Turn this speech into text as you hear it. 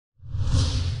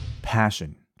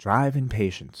passion, drive, and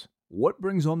patience. What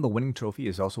brings home the winning trophy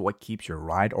is also what keeps your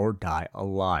ride or die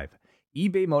alive.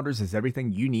 eBay Motors has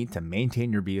everything you need to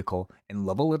maintain your vehicle and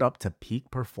level it up to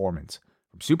peak performance.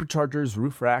 From superchargers,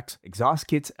 roof racks, exhaust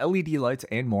kits, LED lights,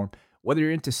 and more, whether you're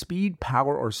into speed,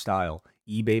 power, or style,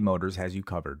 eBay Motors has you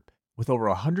covered. With over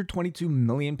 122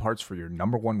 million parts for your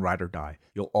number one ride or die,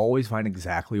 you'll always find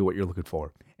exactly what you're looking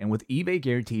for. And with eBay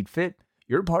Guaranteed Fit,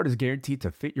 your part is guaranteed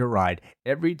to fit your ride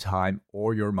every time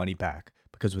or your money back.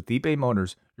 Because with eBay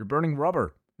Motors, you're burning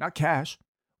rubber, not cash.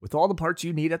 With all the parts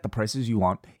you need at the prices you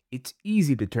want, it's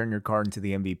easy to turn your car into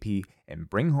the MVP and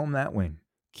bring home that win.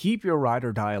 Keep your ride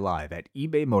or die alive at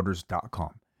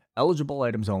ebaymotors.com. Eligible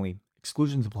items only.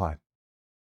 Exclusions apply.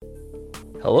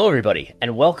 Hello, everybody,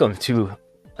 and welcome to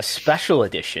a special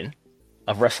edition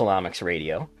of WrestleNomics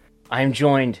Radio. I am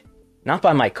joined not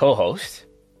by my co-host,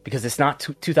 because it's not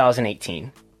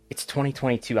 2018, it's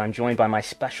 2022. I'm joined by my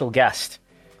special guest,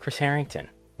 Chris Harrington.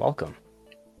 Welcome.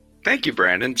 Thank you,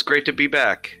 Brandon. It's great to be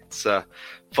back. It's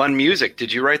fun music.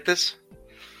 Did you write this?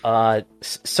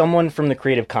 Someone from the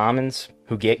Creative Commons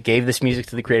who gave this music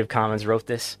to the Creative Commons wrote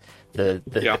this. The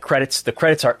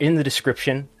credits are in the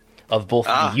description of both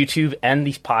the YouTube and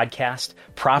the podcast.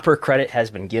 Proper credit has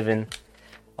been given.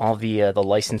 All the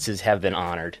licenses have been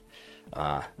honored.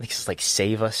 I think it's like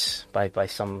 "Save Us" by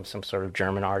some sort of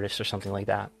German artist or something like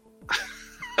that.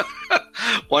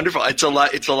 Wonderful. It's a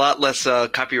lot less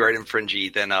copyright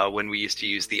infringy than when we used to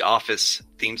use the Office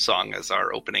theme song as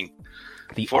our opening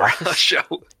for a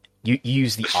show. You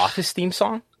use the Office theme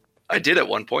song? I did at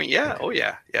one point. Yeah. Oh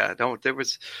yeah. Yeah.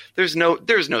 There's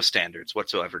no standards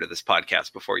whatsoever to this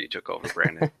podcast before you took over,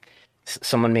 Brandon.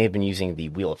 Someone may have been using the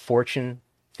Wheel of Fortune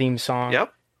theme song.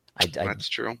 Yep. That's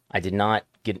true. I did not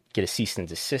get a cease and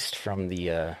desist from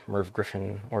the Merv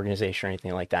Griffin organization or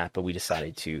anything like that, but we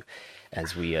decided to,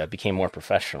 as we became more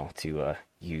professional, to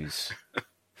use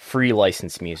free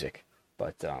licensed music.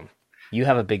 But you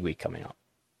have a big week coming up.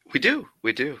 We do.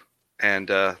 And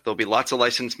there'll be lots of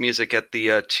licensed music at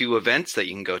the two events that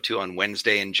you can go to on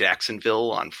Wednesday in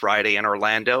Jacksonville, on Friday in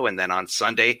Orlando, and then on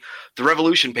Sunday, the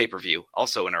Revolution pay-per-view,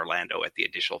 also in Orlando at the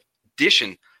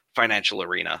Edition Financial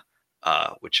Arena,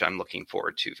 which I'm looking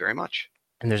forward to very much.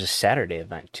 And there's a Saturday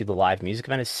event, too. The live music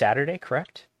event is Saturday,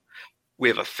 correct? We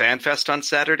have a fan fest on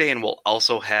Saturday, and we'll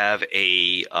also have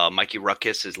a Mikey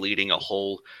Ruckus is leading a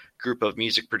whole group of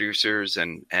music producers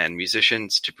and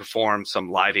musicians to perform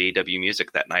some live AEW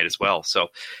music that night as well. So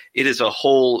it is a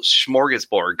whole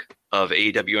smorgasbord of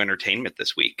AEW entertainment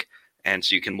this week. And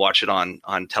so you can watch it on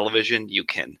television, you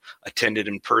can attend it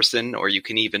in person, or you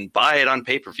can even buy it on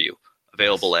pay-per-view,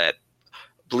 available at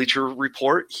Bleacher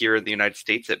Report here in the United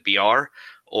States at BR,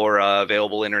 or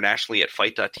available internationally at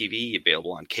Fight.tv,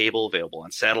 available on cable, available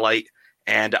on satellite,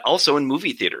 and also in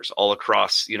movie theaters all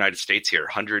across the United States here.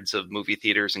 Hundreds of movie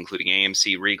theaters, including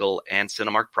AMC, Regal, and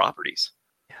Cinemark properties.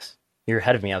 Yes. You're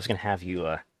ahead of me. I was going to have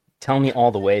you tell me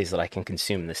all the ways that I can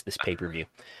consume this pay-per-view.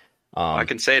 I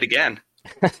can say it again.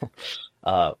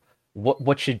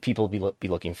 What should people be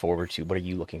looking forward to? What are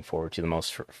you looking forward to the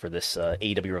most for this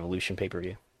AEW Revolution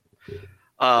pay-per-view?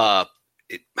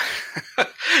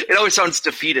 It always sounds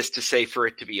defeatist to say for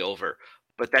it to be over,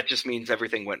 but that just means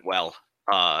everything went well.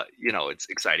 It's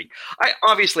exciting.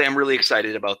 I'm really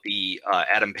excited about the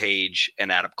Adam Page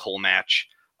and Adam Cole match.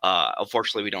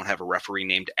 Unfortunately, we don't have a referee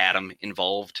named Adam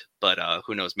involved, but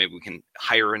who knows? Maybe we can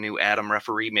hire a new Adam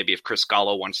referee. Maybe if Chris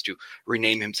Gallo wants to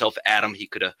rename himself Adam, he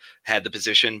could have had the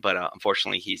position, but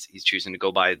unfortunately, he's choosing to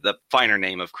go by the finer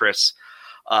name of Chris.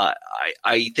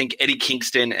 I think Eddie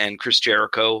Kingston and Chris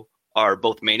Jericho are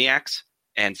both maniacs,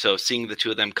 and so seeing the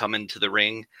two of them come into the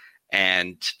ring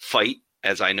and fight,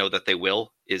 as I know that they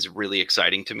will, is really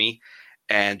exciting to me.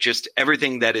 And just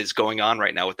everything that is going on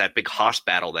right now with that big Haas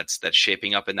battle that's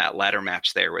shaping up in that ladder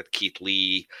match there with Keith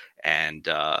Lee and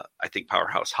I think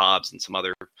Powerhouse Hobbs and some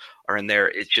other are in there.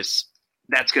 It's just,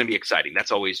 that's going to be exciting.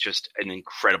 That's always just an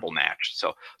incredible match.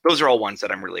 So those are all ones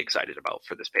that I'm really excited about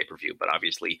for this pay-per-view. But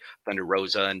obviously Thunder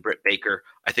Rosa and Britt Baker,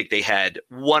 I think they had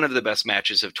one of the best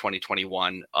matches of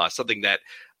 2021, something that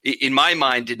in my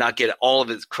mind did not get all of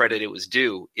its credit it was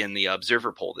due in the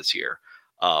Observer poll this year.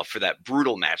 For that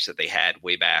brutal match that they had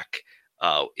way back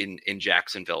in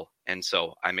Jacksonville. And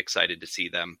so I'm excited to see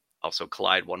them also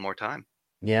collide one more time.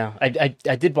 Yeah, I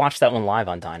did watch that one live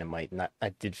on Dynamite, and I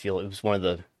did feel it was one of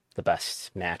the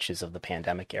best matches of the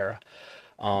pandemic era.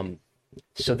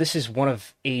 So this is one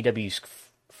of AEW's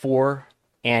 4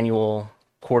 annual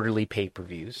quarterly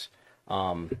pay-per-views.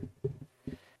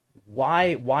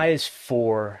 Why is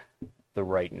 4 the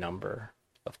right number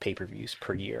of pay-per-views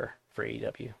per year for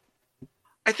AEW?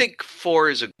 I think 4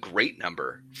 is a great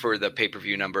number for the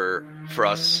pay-per-view number for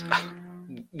us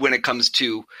when it comes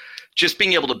to just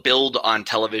being able to build on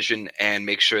television and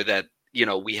make sure that, you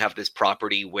know, we have this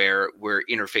property where we're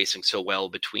interfacing so well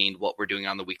between what we're doing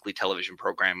on the weekly television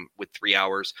program with 3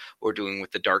 hours, we're doing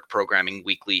with the dark programming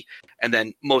weekly, and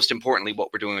then most importantly,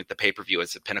 what we're doing with the pay-per-view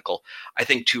as a pinnacle. I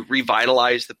think to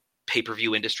revitalize the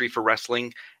pay-per-view industry for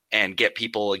wrestling and get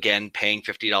people again paying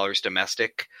 $50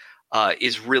 domestic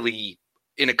is really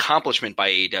an accomplishment by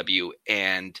AEW,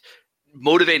 and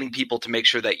motivating people to make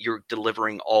sure that you're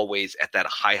delivering always at that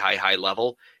high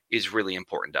level is really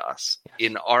important to us. Yes.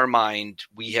 In our mind,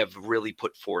 we have really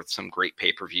put forth some great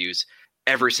pay-per-views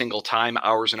every single time,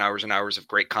 hours and hours and hours of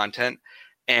great content.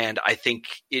 And I think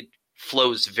it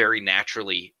flows very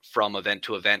naturally from event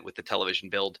to event with the television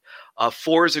build.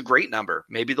 4 is a great number.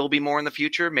 Maybe there'll be more in the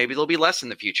future. Maybe there'll be less in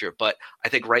the future. But I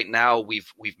think right now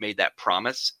we've made that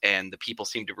promise, and the people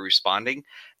seem to be responding.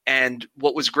 And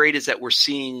what was great is that we're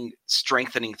seeing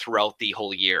strengthening throughout the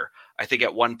whole year. I think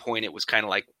at one point it was kind of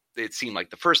like, it seemed like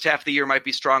the first half of the year might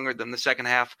be stronger than the second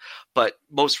half. But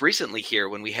most recently here,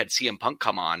 when we had CM Punk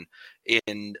come on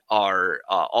in our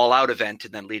All Out event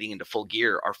and then leading into Full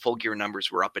Gear, our Full Gear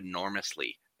numbers were up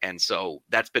enormously. And so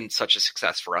that's been such a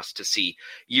success for us to see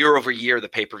year over year the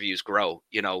pay-per-views grow.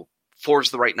 You know, 4 is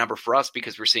the right number for us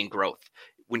because we're seeing growth.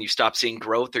 When you stop seeing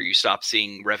growth or you stop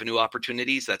seeing revenue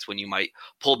opportunities, that's when you might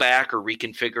pull back or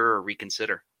reconfigure or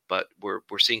reconsider. But we're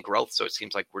seeing growth, so it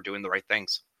seems like we're doing the right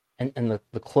things. And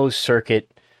the closed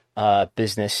circuit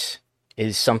business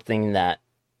is something that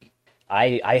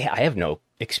I have no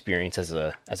experience as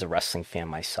a wrestling fan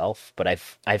myself, but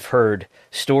I've heard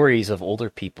stories of older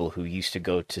people who used to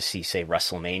go to see, say,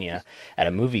 WrestleMania at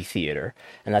a movie theater,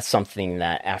 and that's something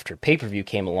that after pay-per-view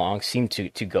came along seemed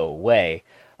to go away.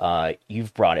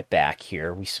 You've brought it back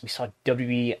here. We saw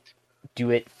WWE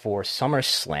do it for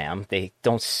SummerSlam. They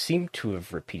don't seem to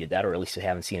have repeated that, or at least I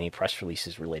haven't seen any press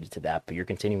releases related to that, but you're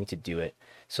continuing to do it,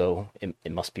 so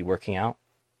it must be working out.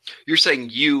 You're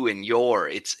saying you and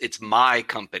it's my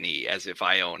company as if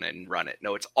I own and run it.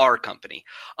 No, it's our company.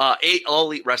 All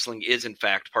Elite Wrestling is in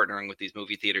fact partnering with these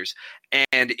movie theaters.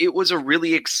 And it was a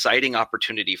really exciting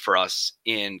opportunity for us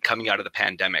in coming out of the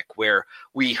pandemic, where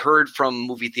we heard from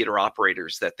movie theater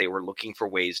operators that they were looking for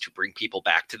ways to bring people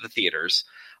back to the theaters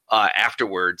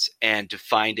afterwards, and to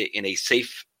find it in a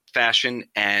safe fashion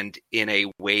and in a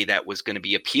way that was going to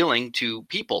be appealing to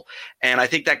people. And I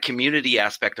think that community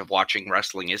aspect of watching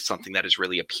wrestling is something that is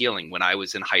really appealing. When I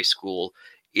was in high school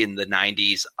in the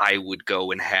 90s, I would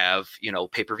go and have,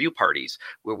 pay-per-view parties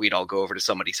where we'd all go over to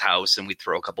somebody's house and we'd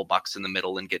throw a couple bucks in the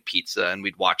middle and get pizza, and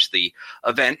we'd watch the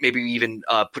event, maybe even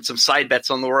put some side bets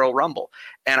on the Royal Rumble.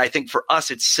 And I think for us,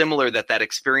 it's similar, that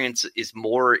experience is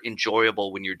more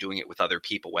enjoyable when you're doing it with other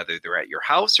people, whether they're at your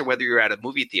house or whether you're at a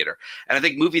movie theater. And I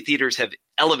think movie theaters have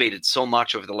elevated so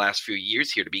much over the last few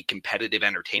years here to be competitive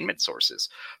entertainment sources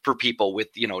for people with,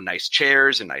 nice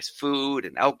chairs and nice food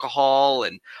and alcohol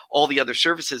and all the other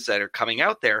services that are coming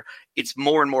out there. It's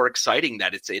more and more exciting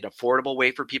that it's an affordable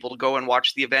way for people to go and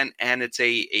watch the event, and it's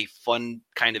a fun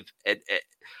kind of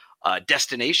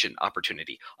destination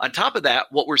opportunity. On top of that,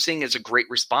 what we're seeing is a great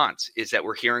response is that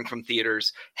we're hearing from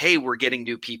theaters, hey, we're getting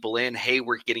new people in. Hey,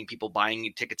 we're getting people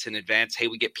buying tickets in advance. Hey,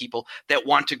 we get people that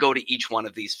want to go to each one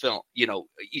of these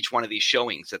each one of these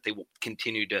showings, that they will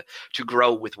continue to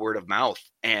grow with word of mouth.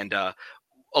 And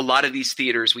a lot of these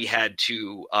theaters, we had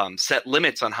to set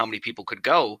limits on how many people could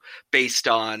go based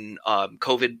on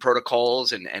COVID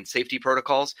protocols and safety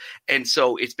protocols. And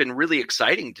so it's been really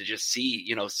exciting to just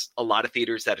see, a lot of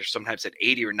theaters that are sometimes at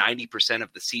 80 or 90%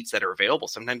 of the seats that are available,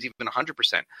 sometimes even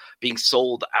 100% being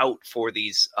sold out for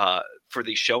these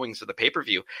showings of the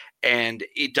pay-per-view. And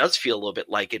it does feel a little bit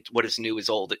like what is new is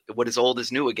old. What is old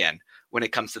is new again when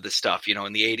it comes to this stuff.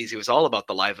 In the 80s, it was all about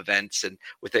the live events, and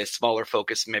with a smaller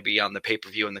focus maybe on the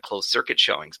pay-per-view and the closed circuit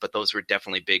showings, but those were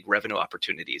definitely big revenue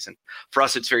opportunities. And for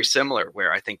us, it's very similar,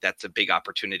 where I think that's a big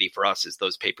opportunity for us, is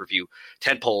those pay-per-view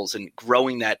tentpoles, and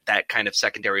growing that kind of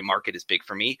secondary market is big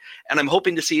for me. And I'm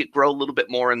hoping to see it grow a little bit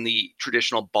more in the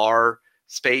traditional bar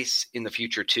space in the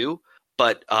future too.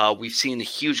 But we've seen a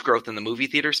huge growth in the movie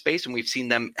theater space, and we've seen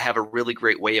them have a really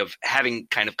great way of having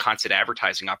kind of constant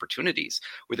advertising opportunities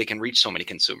where they can reach so many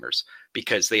consumers,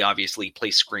 because they obviously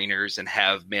place screeners and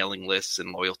have mailing lists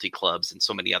and loyalty clubs and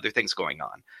so many other things going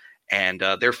on. And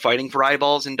they're fighting for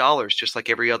eyeballs and dollars, just like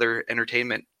every other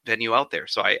entertainment venue out there.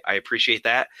 So I appreciate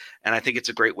that. And I think it's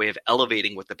a great way of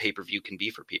elevating what the pay-per-view can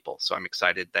be for people. So I'm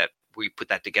excited that we put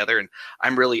that together. And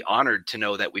I'm really honored to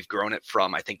know that we've grown it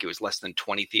from, I think it was less than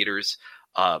 20 theaters,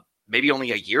 maybe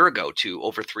only a year ago, to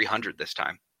over 300 this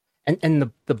time. And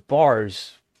the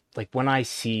bars, like when I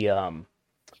see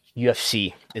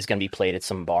UFC is going to be played at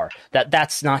some bar,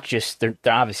 that's not just they're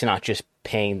obviously not just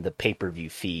paying the pay-per-view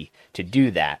fee to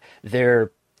do that.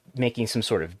 They're making some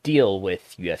sort of deal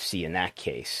with UFC in that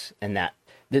case, and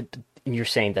and you're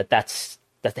saying that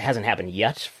hasn't happened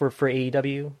yet for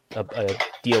AEW, a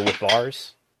deal with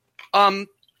bars.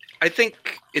 I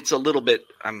think it's a little bit.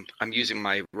 I'm using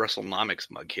my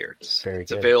WrestleNomics mug here. It's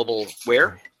good. Available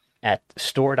where? At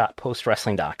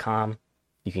store.postwrestling.com.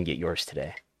 You can get yours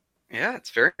today. Yeah, it's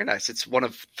very nice. It's one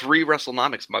of 3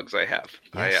 WrestleNomics mugs I have.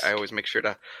 Yes. I always make sure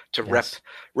to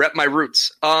rep my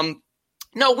roots.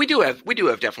 No, we do have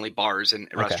definitely bars and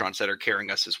restaurants that are carrying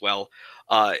us as well.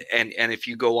 And if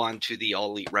you go on to the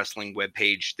All Elite Wrestling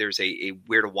webpage, there's a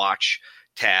where to watch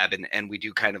tab, and we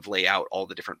do kind of lay out all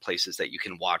the different places that you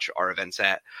can watch our events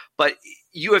at. But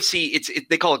UFC,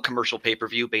 they call it commercial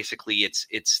pay-per-view. Basically,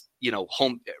 it's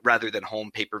home rather than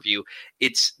home pay-per-view.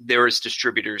 There is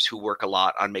distributors who work a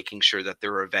lot on making sure that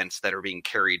there are events that are being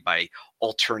carried by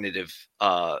alternative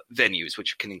venues,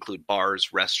 which can include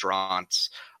bars, restaurants,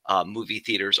 movie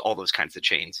theaters, all those kinds of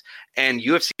chains. And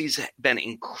UFC's been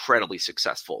incredibly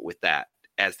successful with that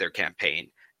as their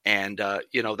campaign. And,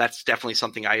 that's definitely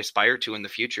something I aspire to in the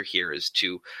future here, is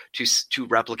to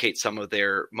replicate some of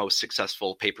their most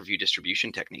successful pay-per-view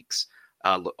distribution techniques.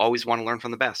 Always want to learn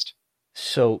from the best.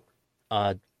 So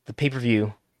the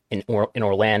pay-per-view in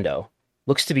Orlando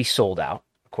looks to be sold out,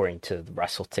 according to the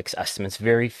WrestleTix estimates.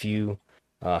 Very few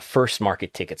first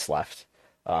market tickets left.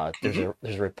 There's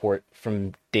a report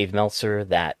from Dave Meltzer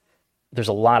that there's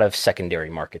a lot of secondary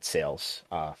market sales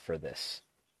for this.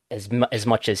 As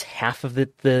much as half of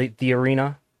the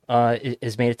arena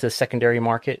is made it to the secondary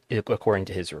market, according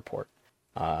to his report.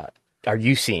 Are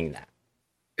you seeing that?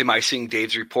 Am I seeing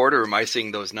Dave's report, or am I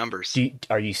seing those numbers?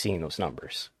 Are you seeing those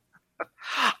numbers?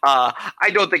 I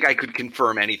don't think I could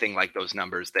confirm anything like those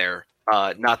numbers there.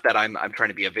 Not that I'm trying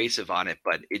to be evasive on it,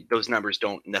 but those numbers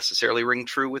don't necessarily ring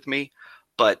true with me.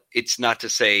 But it's not to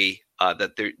say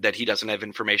that he doesn't have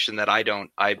information that I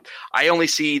don't. I only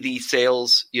see the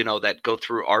sales, that go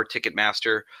through our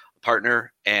Ticketmaster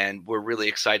partner, and we're really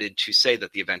excited to say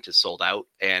that the event is sold out.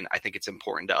 And I think it's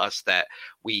important to us that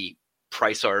we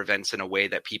price our events in a way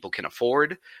that people can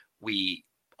afford. We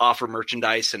offer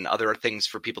merchandise and other things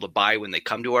for people to buy when they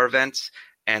come to our events,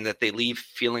 and that they leave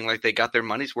feeling like they got their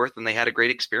money's worth and they had a great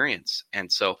experience.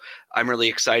 And so I'm really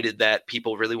excited that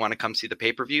people really want to come see the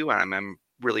pay-per-view. And I'm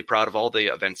really proud of all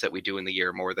the events that we do in the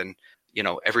year. More than,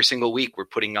 every single week we're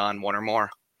putting on one or more.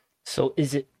 So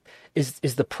is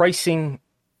the pricing,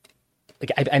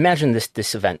 like I imagine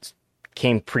this event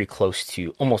came pretty close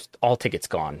to almost all tickets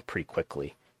gone pretty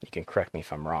quickly. You can correct me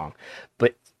if I'm wrong,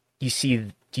 but do you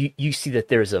see that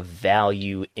there's a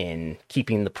value in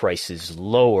keeping the prices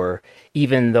lower,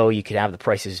 even though you could have the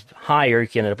prices higher, you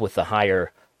can end up with a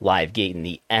higher live gate in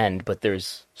the end, but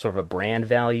there's sort of a brand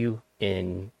value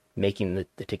in making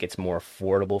the tickets more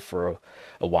affordable for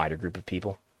a wider group of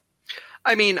people?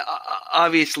 I mean,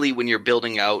 obviously, when you're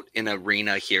building out an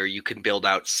arena here, you can build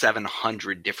out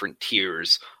 700 different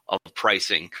tiers of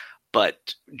pricing.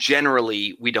 But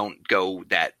generally, we don't go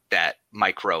that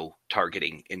micro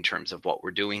targeting in terms of what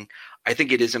we're doing. I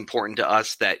think it is important to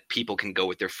us that people can go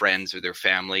with their friends or their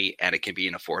family, and it can be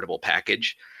an affordable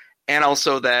package. And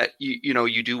also that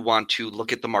you do want to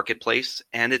look at the marketplace,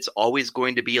 and it's always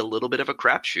going to be a little bit of a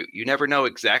crapshoot. You never know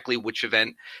exactly which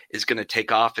event is going to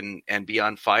take off and be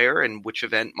on fire, and which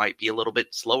event might be a little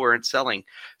bit slower in selling.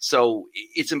 So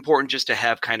it's important just to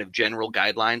have kind of general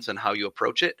guidelines on how you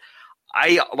approach it.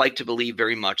 I like to believe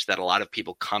very much that a lot of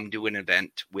people come to an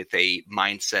event with a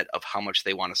mindset of how much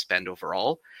they want to spend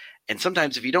overall. And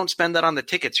sometimes if you don't spend that on the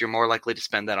tickets, you're more likely to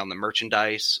spend that on the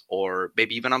merchandise, or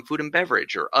maybe even on food and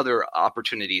beverage or other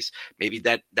opportunities. Maybe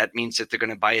that means that they're going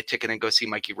to buy a ticket and go see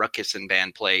Mikey Ruckus and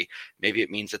band play. Maybe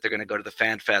it means that they're going to go to the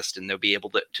Fan Fest and they'll be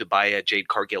able to buy a Jade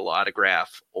Cargill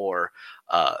autograph, or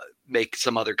make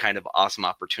some other kind of awesome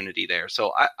opportunity there.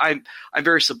 So I'm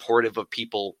very supportive of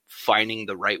people finding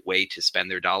the right way to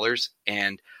spend their dollars.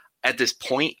 And at this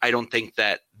point, I don't think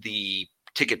that the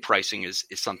ticket pricing is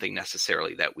something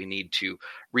necessarily that we need to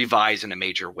revise in a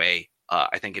major way.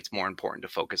 I think it's more important to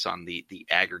focus on the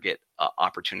aggregate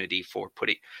opportunity for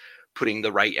putting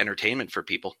the right entertainment for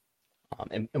people.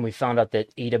 And we found out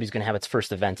that AEW is going to have its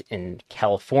first event in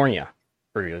California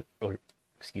earlier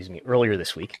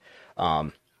this week.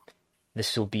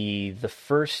 This will be the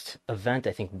first event,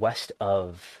 I think, west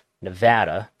of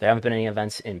Nevada. There haven't been any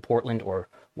events in Portland or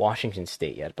Washington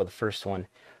State yet, but the first one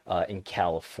in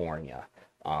California.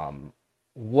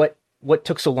 What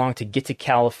took so long to get to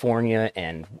California,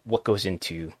 and what goes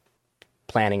into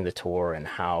planning the tour, and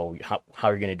how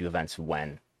you're going to do events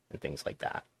when? and things like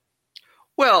that?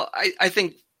 Well, I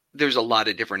think there's a lot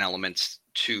of different elements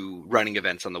to running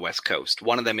events on the West Coast.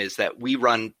 One of them is that we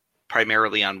run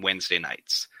primarily on Wednesday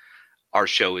nights. Our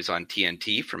show is on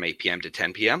TNT from 8 p.m. to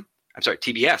 10 p.m. I'm sorry,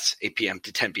 TBS, 8 p.m.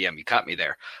 to 10 p.m. You caught me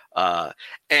there.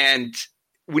 And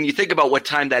when you think about what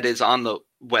time that is on the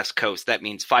West Coast, that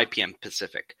means 5 p.m.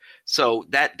 Pacific. So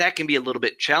that can be a little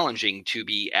bit challenging to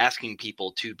be asking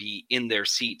people to be in their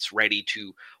seats ready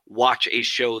to watch a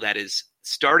show that is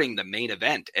starting the main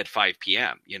event at 5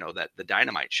 p.m., that the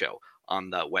Dynamite show on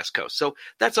the West Coast. So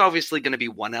that's obviously going to be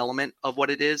one element of what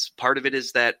it is. Part of it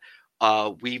is that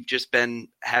we've just been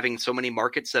having so many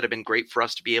markets that have been great for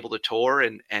us to be able to tour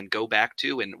and go back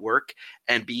to and work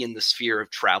and be in the sphere of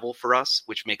travel for us,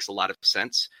 which makes a lot of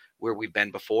sense where we've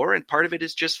been before. And part of it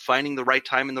is just finding the right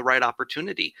time and the right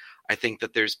opportunity. I think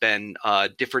that there's been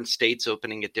different states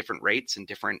opening at different rates and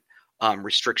different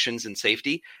restrictions and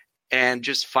safety, and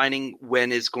just finding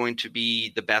when is going to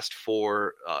be the best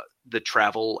for the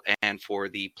travel and for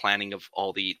the planning of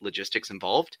all the logistics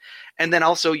involved. And then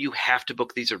also you have to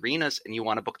book these arenas, and you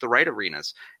want to book the right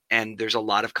arenas. And there's a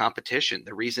lot of competition.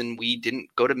 The reason we didn't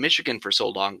go to Michigan for so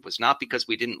long was not because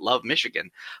we didn't love Michigan,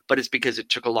 but it's because it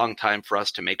took a long time for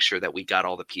us to make sure that we got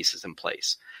all the pieces in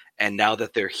place. And now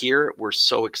that they're here, we're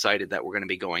so excited that we're going to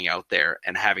be going out there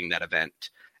and having that event.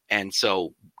 And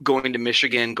so going to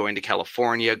Michigan, going to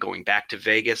California, going back to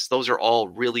Vegas, those are all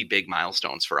really big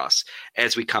milestones for us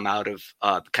as we come out of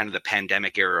kind of the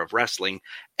pandemic era of wrestling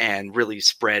and really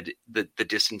spread the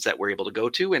distance that we're able to go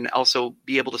to, and also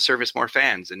be able to service more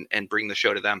fans and bring the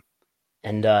show to them.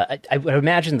 And I would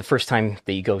imagine the first time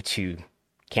that you go to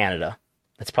Canada,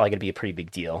 that's probably going to be a pretty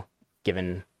big deal,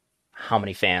 given how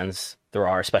many fans there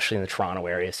are, especially in the Toronto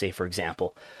area, say, for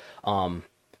example.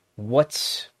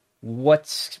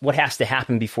 What has to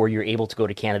happen before you're able to go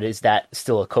to Canada? Is that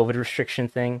still a COVID restriction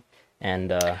thing?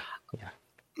 And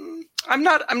I'm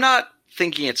not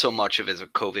thinking it so much of as a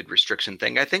COVID restriction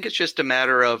thing. I think it's just a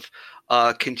matter of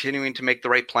continuing to make the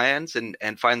right plans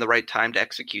and find the right time to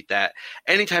execute that.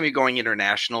 Anytime you're going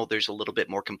international, there's a little bit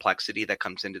more complexity that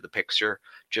comes into the picture,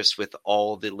 just with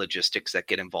all the logistics that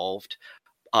get involved.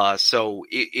 So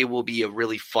it will be a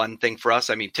really fun thing for us.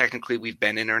 I mean, technically we've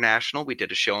been international. We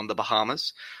did a show in the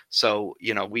Bahamas. So,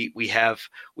 we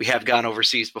have gone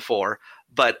overseas before,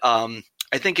 but I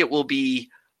think it will be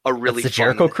a really fun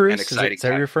Jericho Cruise? And exciting is that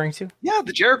what you're referring to? Yeah,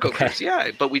 the Jericho Cruise.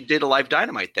 Yeah, but we did a live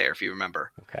Dynamite there, if you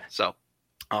remember. Okay. So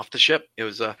off the ship, it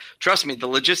was trust me, the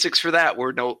logistics for that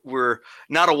were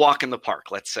not a walk in the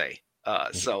park, let's say.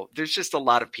 So there's just a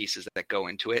lot of pieces that go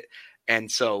into it. And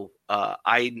so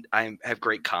I have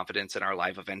great confidence in our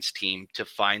live events team to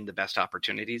find the best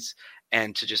opportunities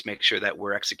and to just make sure that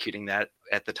we're executing that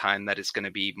at the time that is going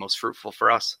to be most fruitful for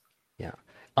us. Yeah.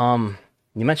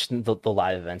 You mentioned the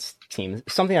live events team.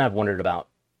 Something I've wondered about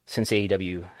since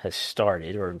AEW has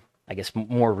started, or I guess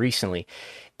more recently,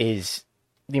 is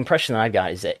the impression that I've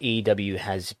got is that AEW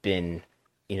has been,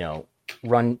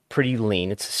 run pretty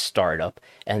lean. It's a startup,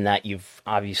 and that you've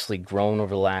obviously grown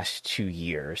over the last 2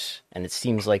 years, and it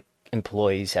seems like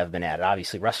employees have been added.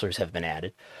 Obviously, wrestlers have been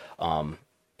added.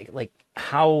 Like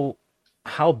how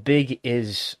big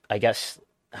is, I guess,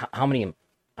 how many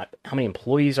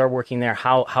employees are working there?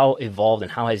 How evolved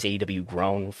and how has AEW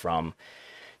grown from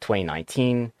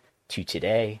 2019 to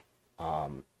today?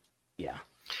 Yeah.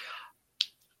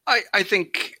 I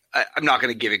think I'm not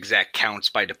going to give exact counts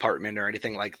by department or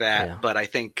anything like that, but I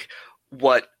think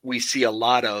what we see a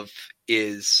lot of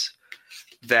is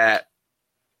that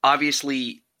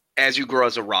obviously as you grow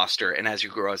as a roster and as you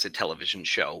grow as a television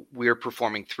show, we're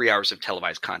performing 3 hours of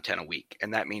televised content a week.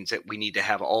 And that means that we need to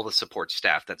have all the support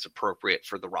staff that's appropriate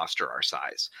for the roster our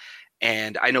size.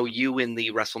 And I know you in the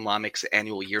WrestleNomics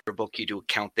annual yearbook, you do a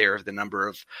count there of the number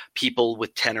of people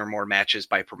with 10 or more matches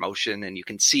by promotion. And you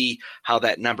can see how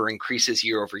that number increases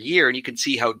year over year. And you can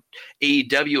see how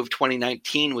AEW of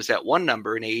 2019 was at one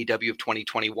number and AEW of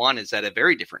 2021 is at a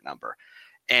very different number.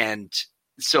 And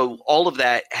so all of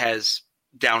that has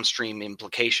downstream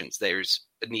implications. There's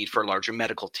a need for a larger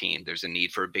medical team. There's a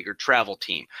need for a bigger travel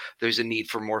team. There's a need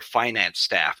for more finance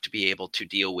staff to be able to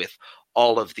deal with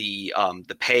all of the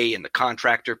pay and the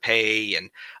contractor pay and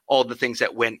all the things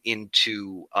that went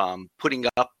into putting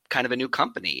up kind of a new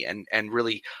company. And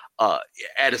really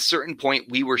at a certain point,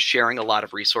 we were sharing a lot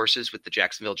of resources with the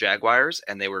Jacksonville Jaguars,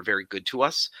 and they were very good to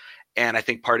us. And I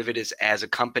think part of it is as a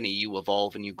company, you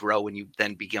evolve and you grow and you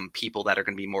then become people that are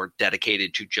going to be more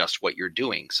dedicated to just what you're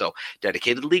doing. So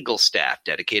dedicated legal staff,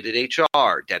 dedicated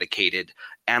HR, dedicated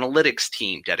analytics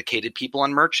team, dedicated people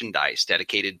on merchandise,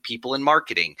 dedicated people in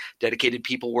marketing, dedicated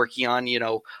people working on,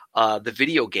 the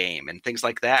video game and things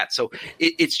like that. So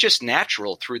it's just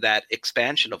natural through that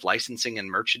expansion of licensing and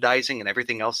merchandising and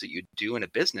everything else that you do in a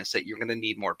business that you're going to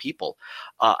need more people.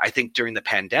 I think during the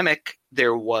pandemic,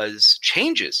 there was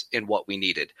changes in what we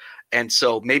needed. And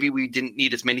so maybe we didn't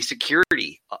need as many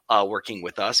security working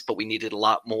with us, but we needed a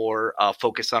lot more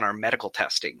focus on our medical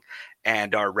testing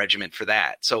and our regimen for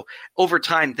that. So over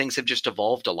time, things have just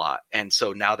evolved a lot. And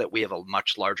so now that we have a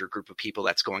much larger group of people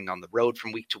that's going on the road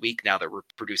from week to week, now that we're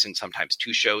producing sometimes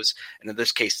 2 shows, and in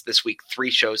this case, this week, 3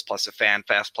 shows plus a fan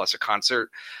fest plus a concert,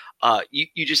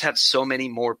 you just have so many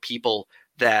more people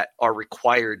that are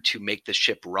required to make the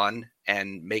ship run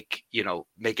and make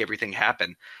everything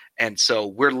happen. And so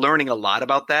we're learning a lot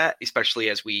about that, especially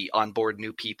as we onboard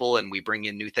new people and we bring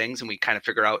in new things and we kind of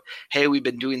figure out, hey, we've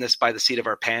been doing this by the seat of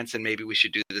our pants and maybe we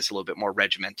should do this a little bit more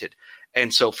regimented.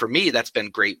 And so for me, that's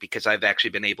been great because I've actually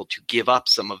been able to give up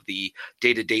some of the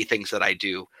day-to-day things that I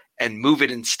do and move it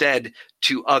instead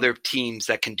to other teams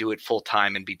that can do it full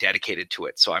time and be dedicated to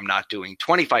it. So I'm not doing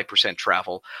 25%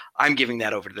 travel. I'm giving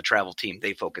that over to the travel team.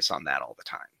 They focus on that all the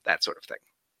time, that sort of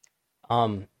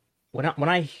thing. When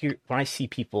I see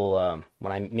people,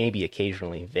 when I maybe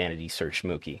occasionally vanity search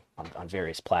Mookie on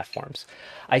various platforms,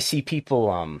 I see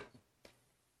people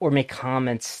or make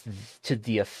comments to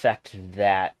the effect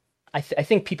that I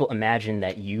think people imagine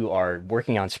that you are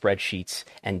working on spreadsheets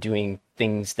and doing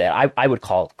things that I would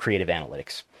call creative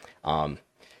analytics,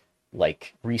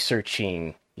 like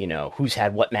researching, who's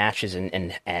had what matches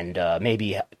and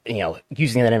maybe,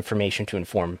 using that information to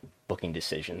inform booking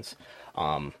decisions.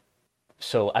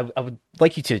 So I would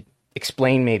like you to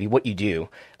explain maybe what you do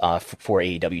for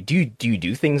AEW. Do you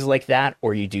do things like that,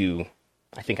 or you do?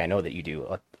 I think I know that you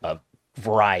do a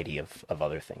variety of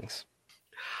other things.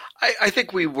 I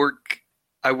think I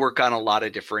work on a lot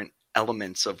of different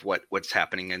elements of what's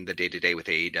happening in the day-to-day with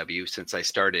AEW since I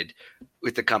started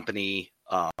with the company,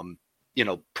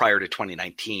 prior to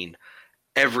 2019.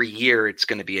 Every year it's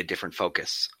going to be a different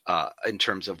focus in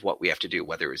terms of what we have to do,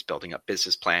 whether it's building up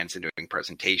business plans and doing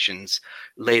presentations.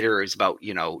 Later is about,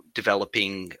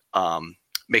 developing,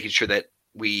 making sure that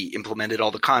we implemented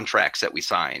all the contracts that we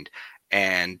signed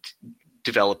and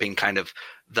developing kind of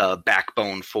the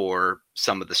backbone for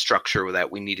some of the structure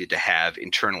that we needed to have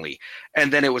internally.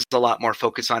 And then it was a lot more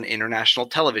focus on international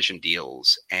television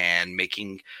deals and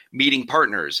meeting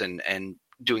partners and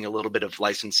doing a little bit of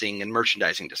licensing and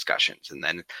merchandising discussions. And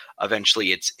then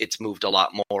eventually it's moved a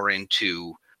lot more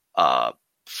into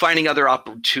finding other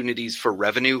opportunities for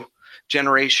revenue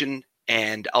generation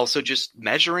and also just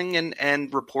measuring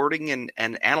and reporting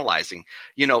and analyzing.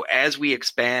 As we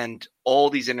expand all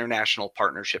these international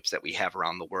partnerships that we have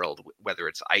around the world, whether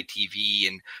it's ITV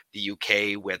in the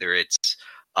UK, whether it's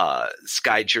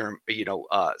Sky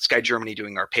Germany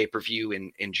doing our pay-per-view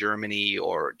in Germany,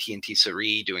 or TNT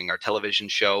Serie doing our television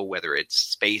show, whether it's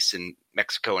Space in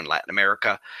Mexico and Latin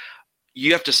America,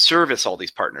 you have to service all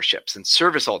these partnerships and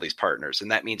service all these partners.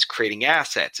 And that means creating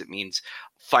assets. It means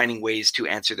finding ways to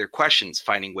answer their questions,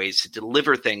 finding ways to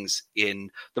deliver things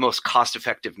in the most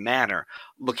cost-effective manner,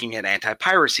 looking at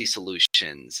anti-piracy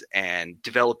solutions and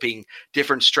developing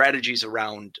different strategies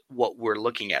around what we're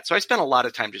looking at. So I spent a lot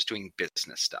of time just doing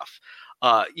business stuff.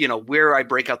 Where I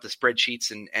break out the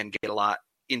spreadsheets and get a lot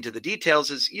into the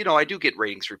details is, I do get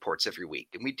ratings reports every week,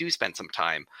 and we do spend some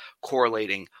time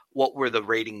correlating what were the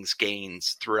ratings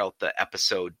gains throughout the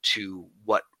episode to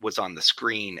what was on the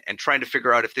screen and trying to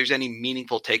figure out if there's any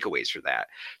meaningful takeaways for that.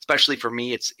 Especially for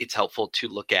me, it's helpful to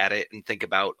look at it and think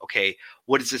about, okay,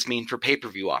 what does this mean for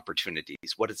pay-per-view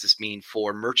opportunities? What does this mean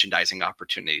for merchandising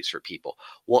opportunities for people?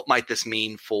 What might this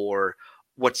mean for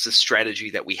what's the strategy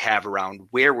that we have around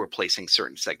where we're placing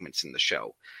certain segments in the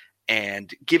show?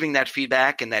 And giving that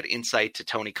feedback and that insight to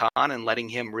Tony Khan and letting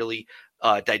him really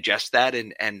digest that.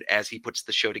 And as he puts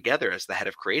the show together as the head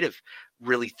of creative,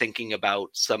 really thinking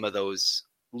about some of those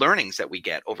learnings that we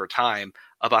get over time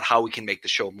about how we can make the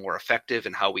show more effective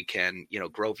and how we can,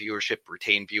 grow viewership,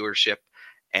 retain viewership,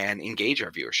 and engage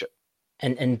our viewership.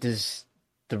 And does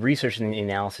the research and the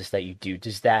analysis that you do,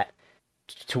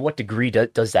 to what degree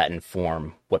does that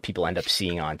inform what people end up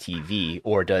seeing on TV?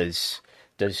 Or does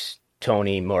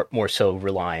Tony more so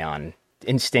rely on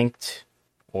instinct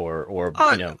or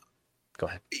go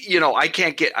ahead. I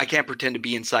can't pretend to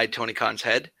be inside Tony Khan's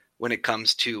head when it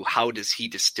comes to how does he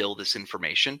distill this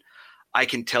information. I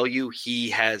can tell you he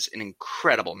has an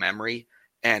incredible memory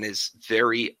and is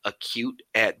very acute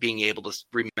at being able to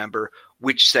remember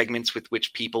which segments with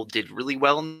which people did really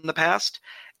well in the past.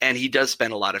 And he does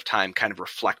spend a lot of time kind of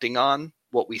reflecting on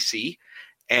what we see.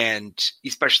 And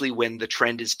especially when the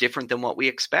trend is different than what we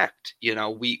expect. You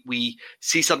know, we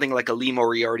see something like a Lee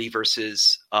Moriarty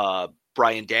versus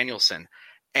Bryan Danielson,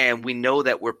 and we know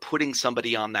that we're putting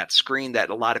somebody on that screen that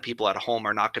a lot of people at home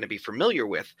are not going to be familiar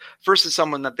with versus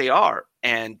someone that they are.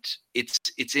 And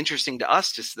it's interesting to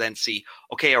us to then see,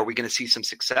 okay, are we going to see some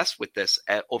success with this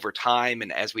over time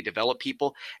and as we develop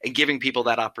people and giving people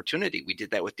that opportunity? We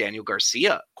did that with Daniel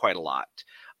Garcia quite a lot.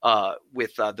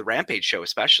 With the Rampage show,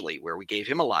 especially, where we gave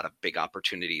him a lot of big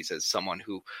opportunities as someone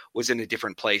who was in a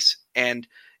different place. And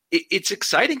it's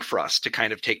exciting for us to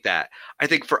kind of take that. I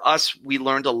think for us, we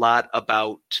learned a lot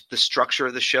about the structure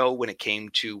of the show when it came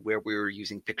to where we were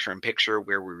using picture-in-picture,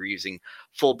 where we were using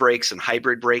full breaks and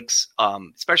hybrid breaks,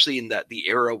 especially in the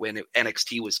era when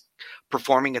NXT was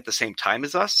performing at the same time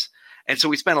as us. And so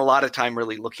we spent a lot of time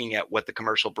really looking at what the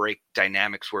commercial break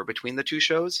dynamics were between the two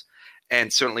shows.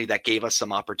 And certainly that gave us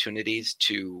some opportunities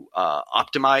to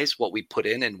optimize what we put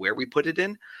in and where we put it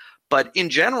in. But in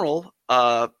general,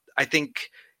 I think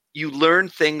you learn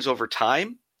things over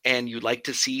time, and you like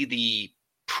to see the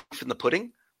proof in the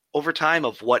pudding over time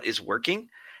of what is working.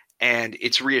 And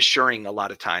it's reassuring a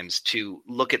lot of times to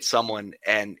look at someone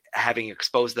and having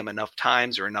exposed them enough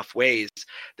times or enough ways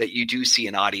that you do see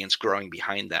an audience growing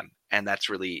behind them. And that's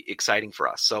really exciting for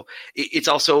us. So it's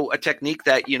also a technique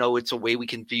that, you know, it's a way we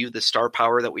can view the star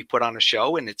power that we put on a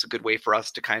show. And it's a good way for us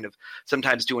to kind of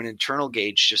sometimes do an internal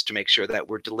gauge just to make sure that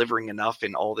we're delivering enough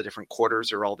in all the different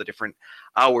quarters or all the different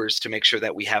hours to make sure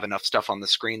that we have enough stuff on the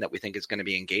screen that we think is going to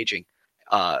be engaging.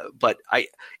 But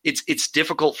it's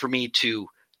difficult for me to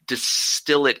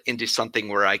distill it into something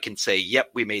where I can say, yep,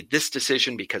 we made this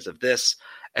decision because of this,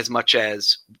 as much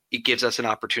as it gives us an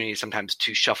opportunity sometimes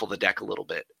to shuffle the deck a little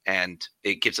bit. And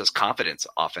it gives us confidence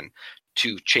often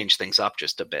to change things up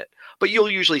just a bit. But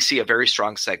you'll usually see a very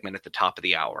strong segment at the top of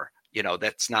the hour. You know,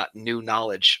 that's not new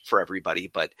knowledge for everybody,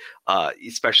 but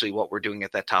especially what we're doing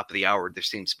at that top of the hour, there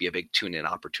seems to be a big tune-in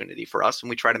opportunity for us. And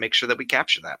we try to make sure that we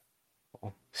capture that.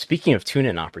 Well, speaking of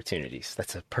tune-in opportunities,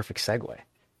 that's a perfect segue.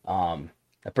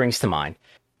 That brings to mind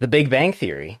The Big Bang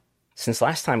Theory. Since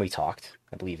last time we talked,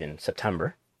 I believe in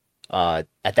September,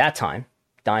 at that time,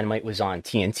 Dynamite was on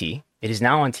TNT. It is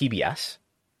now on TBS,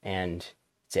 and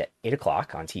it's at 8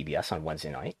 o'clock on TBS on Wednesday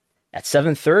night. At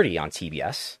 7:30 on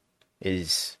TBS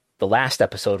is the last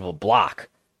episode of a block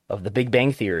of The Big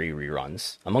Bang Theory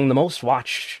reruns, among the most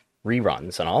watched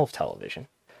reruns on all of television.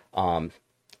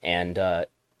 And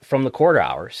from the quarter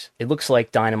hours, it looks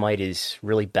like Dynamite is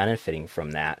really benefiting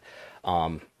from that.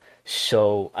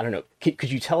 So I don't know.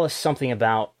 Could you tell us something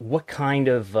about what kind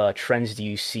of trends do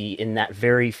you see in that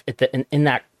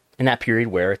in that period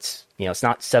where it's, you know, it's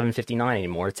not 7:59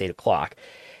 anymore, it's 8 o'clock,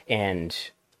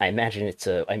 and I imagine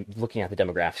I'm looking at the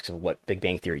demographics of what Big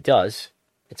Bang Theory does.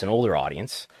 It's an older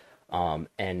audience,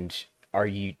 and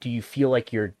do you feel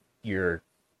like you're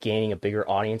gaining a bigger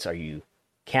audience? Are you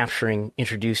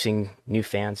introducing new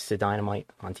fans to Dynamite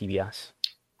on TBS?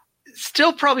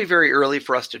 Still probably very early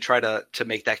for us to try to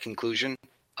make that conclusion.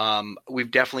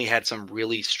 We've definitely had some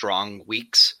really strong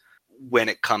weeks when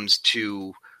it comes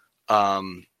to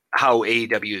how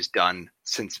AEW has done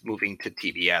since moving to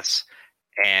TBS.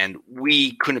 And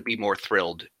we couldn't be more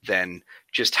thrilled than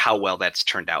just how well that's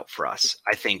turned out for us.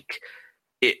 I think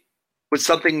it was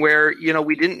something where, you know,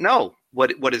 we didn't know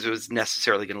what it was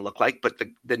necessarily going to look like, but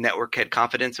the network had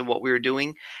confidence in what we were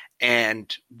doing,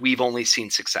 and we've only seen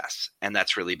success, and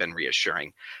that's really been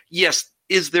reassuring. Yes,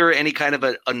 is there any kind of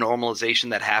a normalization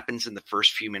that happens in the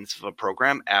first few minutes of a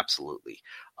program? Absolutely.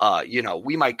 You know,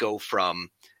 we might go from,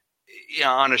 you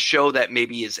know, on a show that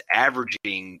maybe is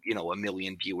averaging, you know, 1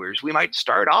 million viewers, we might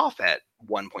start off at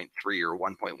 1.3 or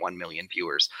 1.1 million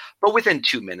viewers, but within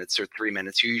 2 minutes or 3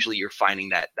 minutes, you're finding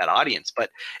that audience. But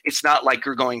it's not like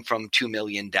you're going from 2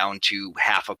 million down to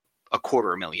half a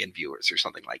 250,000 viewers or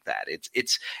something like that.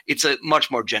 It's a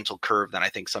much more gentle curve than I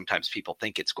think sometimes people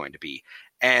think it's going to be.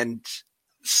 And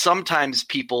sometimes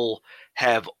people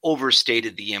have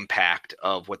overstated the impact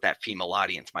of what that female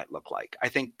audience might look like. I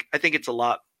think it's a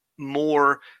lot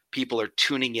more people are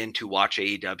tuning in to watch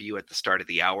AEW at the start of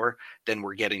the hour than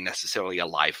we're getting necessarily a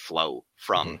live flow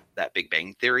from that Big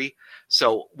Bang Theory.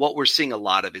 So what we're seeing a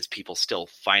lot of is people still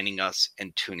finding us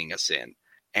and tuning us in.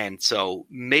 And so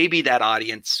maybe that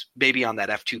audience, maybe on that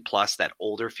F2 plus, that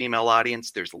older female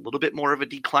audience, there's a little bit more of a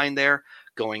decline there,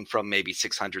 going from maybe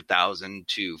 600,000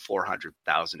 to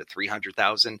 400,000 to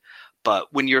 300,000. But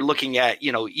when you're looking at,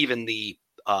 you know, even the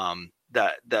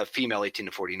female 18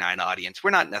 to 49 audience, we're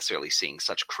not necessarily seeing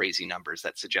such crazy numbers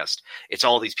that suggest it's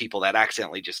all these people that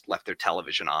accidentally just left their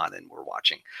television on and were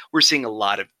watching. We're seeing a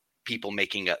lot of people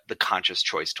making the conscious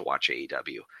choice to watch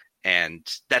AEW. And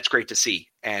that's great to see.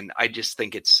 And I just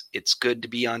think it's good to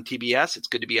be on TBS. It's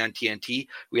good to be on TNT.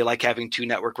 We like having 2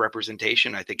 network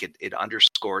representation. I think it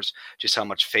underscores just how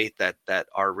much faith that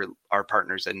our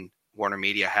partners in Warner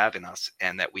Media have in us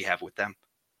and that we have with them.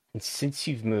 And since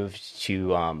you've moved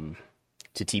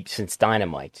since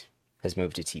Dynamite has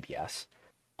moved to TBS,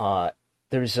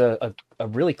 there's a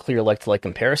really clear like-to-like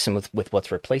comparison with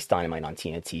what's replaced Dynamite on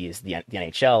TNT is the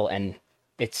NHL, and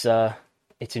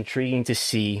it's intriguing to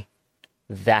see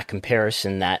that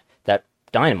comparison that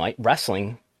Dynamite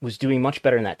wrestling was doing much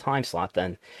better in that time slot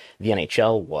than the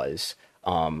NHL was.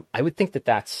 I would think that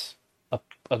that's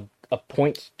a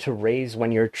point to raise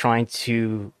when you're trying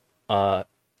to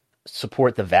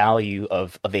support the value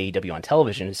of AEW on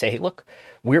television, to say, hey, look,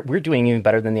 we're doing even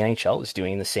better than the NHL is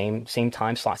doing in the same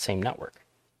time slot, same network.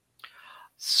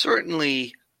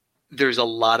 Certainly, there's a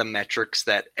lot of metrics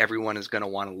that everyone is going to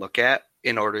want to look at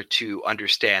in order to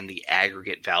understand the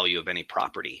aggregate value of any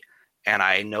property. And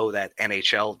I know that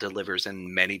NHL delivers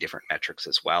in many different metrics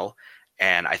as well.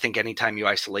 And I think anytime you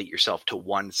isolate yourself to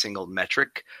one single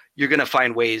metric, you're going to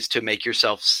find ways to make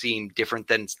yourself seem different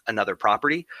than another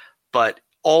property. But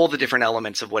all the different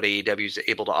elements of what AEW is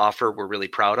able to offer, we're really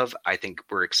proud of. I think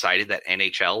we're excited that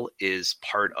NHL is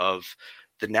part of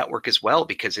the network as well,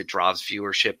 because it draws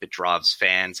viewership, it draws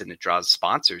fans, and it draws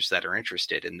sponsors that are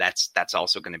interested. And that's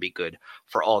also going to be good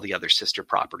for all the other sister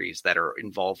properties that are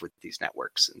involved with these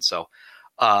networks. And so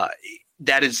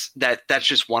that's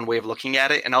just one way of looking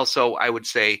at it. And also, I would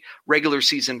say regular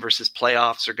season versus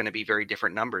playoffs are going to be very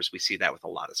different numbers. We see that with a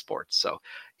lot of sports. So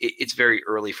it's very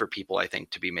early for people, I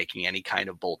think, to be making any kind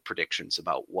of bold predictions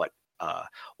about what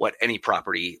any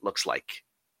property looks like.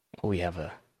 We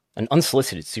have an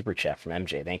unsolicited super chat from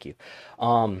MJ. Thank you.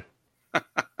 I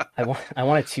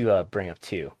wanted to bring up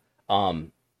too.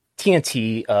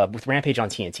 TNT, with Rampage on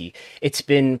TNT, it's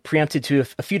been preempted to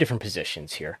a few different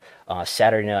positions here.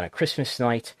 Saturday night on Christmas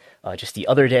night. Just the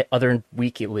other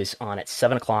week, it was on at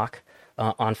 7:00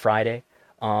 on Friday.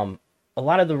 A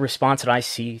lot of the response that I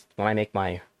see when I make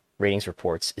my ratings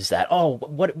reports is that,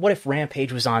 what if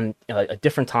Rampage was on a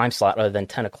different time slot other than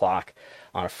 10:00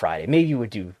 on a Friday? Maybe you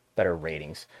would do better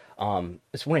ratings. I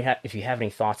was wondering if you have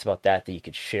any thoughts about that you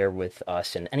could share with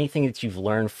us, and anything that you've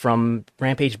learned from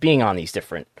Rampage being on these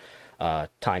different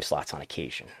time slots on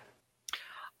occasion.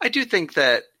 I do think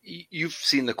that you've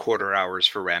seen the quarter hours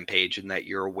for Rampage, and that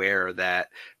you're aware that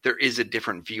there is a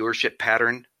different viewership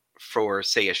pattern for,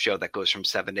 say, a show that goes from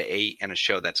 7 to 8 and a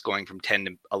show that's going from 10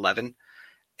 to 11.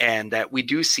 And that we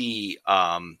do see,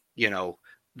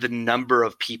 the number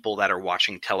of people that are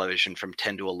watching television from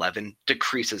 10 to 11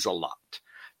 decreases a lot.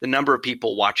 The number of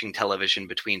people watching television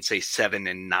between, say, 7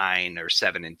 and 9 or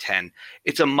 7 and 10,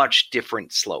 it's a much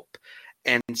different slope.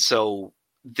 And so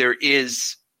there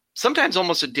is sometimes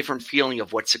almost a different feeling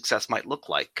of what success might look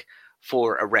like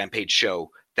for a Rampage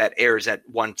show that airs at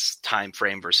one time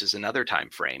frame versus another time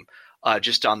frame,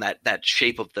 just on that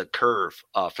shape of the curve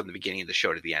from the beginning of the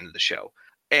show to the end of the show.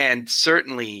 And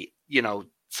certainly,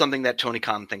 something that Tony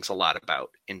Khan thinks a lot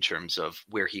about in terms of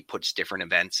where he puts different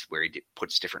events, where he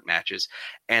puts different matches,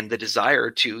 and the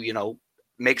desire to,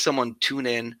 make someone tune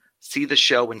in, see the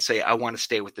show, and say, I want to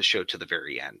stay with the show to the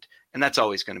very end. And that's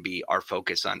always going to be our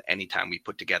focus on any time we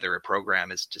put together a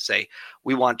program, is to say,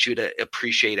 we want you to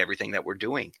appreciate everything that we're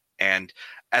doing. And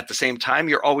at the same time,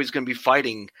 you're always going to be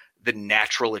fighting the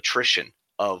natural attrition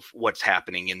of what's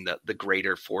happening in the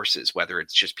greater forces, whether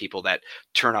it's just people that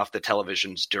turn off the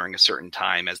televisions during a certain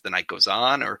time as the night goes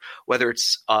on, or whether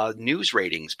it's news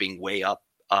ratings being way up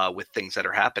with things that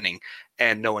are happening,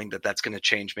 and knowing that that's going to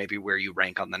change maybe where you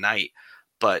rank on the night.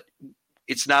 But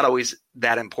it's not always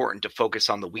that important to focus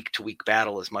on the week-to-week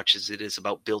battle as much as it is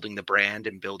about building the brand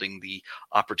and building the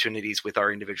opportunities with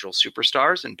our individual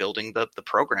superstars, and building the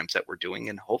programs that we're doing,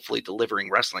 and hopefully delivering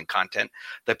wrestling content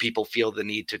that people feel the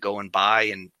need to go and buy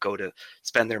and go to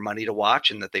spend their money to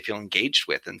watch, and that they feel engaged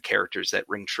with, and characters that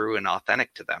ring true and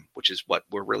authentic to them, which is what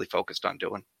we're really focused on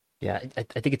doing. Yeah, I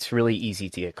think it's really easy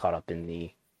to get caught up in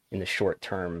the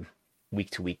short-term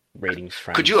week-to-week ratings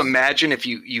trends. Could you imagine if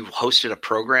you hosted a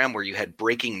program where you had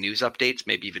breaking news updates,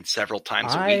 maybe even several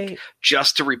times a week,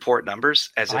 just to report numbers,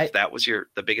 as if that was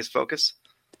the biggest focus?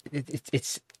 But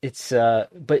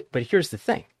here's the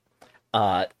thing.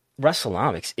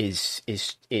 WrestleNomics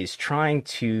is trying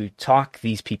to talk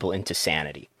these people into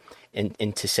sanity, and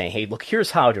into saying, hey, look,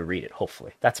 here's how to read it.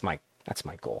 Hopefully, that's my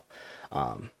goal.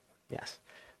 Yes,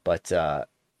 but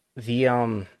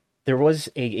there was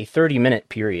a 30-minute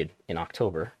period in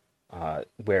October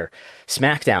where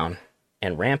SmackDown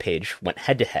and Rampage went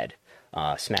head-to-head.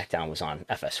 SmackDown was on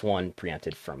FS1,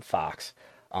 preempted from Fox.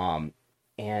 And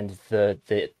and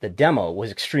the demo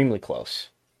was extremely close.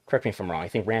 Correct me if I'm wrong. I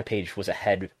think Rampage was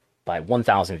ahead by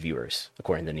 1,000 viewers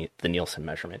according to the Nielsen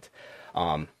measurement.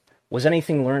 Was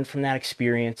anything learned from that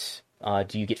experience?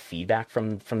 Do you get feedback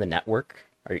from the network?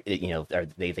 Are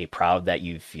they proud that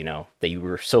that you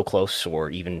were so close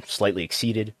or even slightly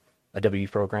exceeded a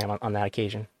WWE program on that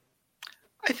occasion?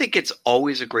 I think it's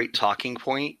always a great talking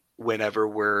point whenever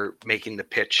we're making the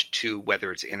pitch to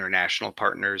whether it's international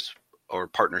partners or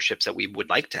partnerships that we would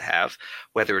like to have,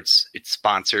 whether it's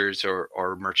sponsors or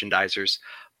merchandisers.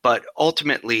 But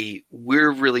ultimately,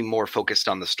 we're really more focused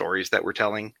on the stories that we're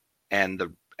telling and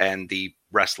the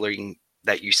wrestling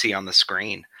that you see on the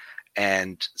screen.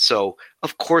 And so,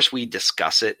 of course, we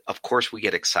discuss it. Of course, we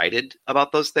get excited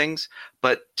about those things.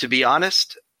 But to be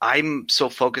honest, I'm so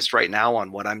focused right now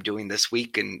on what I'm doing this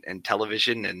week and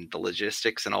television and the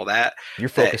logistics and all that. You're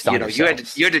focused on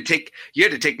yourselves. you had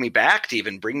to take me back to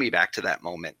even bring me back to that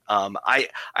moment.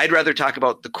 I'd rather talk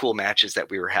about the cool matches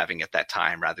that we were having at that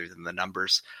time rather than the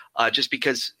numbers, just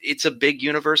because it's a big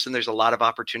universe and there's a lot of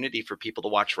opportunity for people to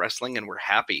watch wrestling, and we're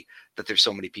happy that there's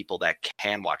so many people that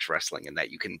can watch wrestling and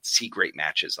that you can see great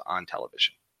matches on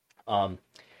television.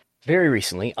 Very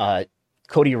recently,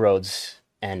 Cody Rhodes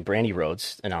and Brandy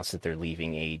Rhodes announced that they're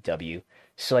leaving AEW.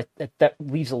 So that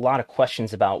leaves a lot of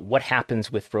questions about what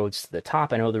happens with Rhodes to the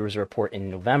Top. I know there was a report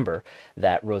in November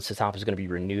that Rhodes to the Top is going to be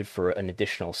renewed for an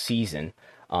additional season.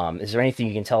 Is there anything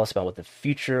you can tell us about what the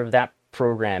future of that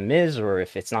program is, or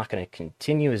if it's not going to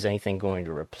continue? Is anything going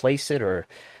to replace it, or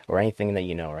anything that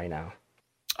you know right now?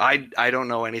 I don't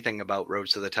know anything about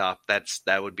Rhodes to the Top.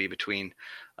 That would be between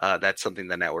that's something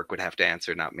the network would have to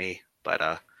answer, not me.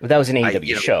 But that was an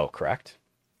AEW show, correct?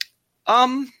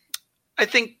 I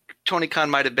think Tony Khan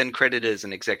might have been credited as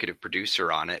an executive producer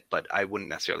on it, but I wouldn't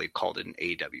necessarily have called it an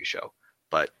AEW show.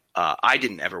 But I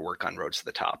didn't ever work on Rhodes to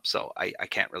the Top, so I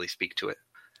can't really speak to it.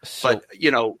 So, but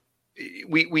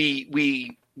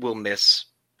we will miss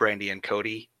Brandy and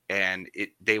Cody, and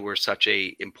they were such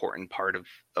a important part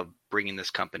of bringing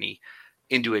this company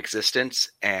into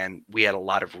existence, and we had a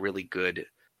lot of really good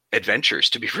adventures,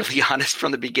 to be really honest,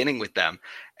 from the beginning with them.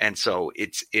 And so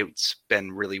it's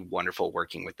been really wonderful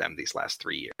working with them these last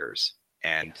 3 years.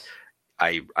 And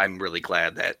yes. I'm really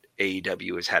glad that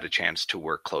AEW has had a chance to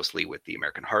work closely with the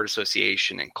American Heart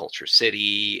Association and Culture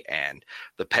City and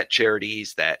the pet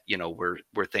charities that,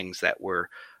 were things that were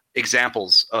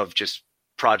examples of just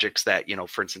projects that,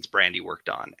 for instance, Brandy worked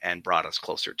on and brought us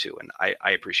closer to. And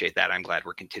I appreciate that. I'm glad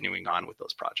we're continuing on with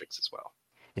those projects as well.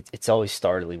 It's always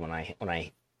startling when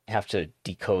I have to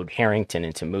decode Harrington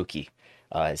into Mookie,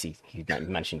 as he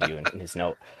mentioned you in his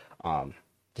note.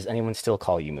 Does anyone still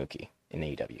call you Mookie in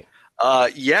AEW?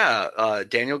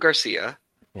 Daniel Garcia.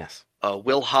 Yes.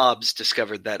 Will Hobbs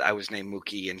discovered that I was named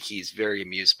Mookie, and he's very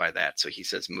amused by that. So he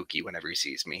says Mookie whenever he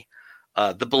sees me.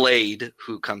 The Blade,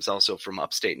 who comes also from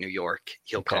upstate New York,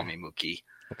 he'll call me Mookie.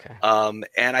 Okay.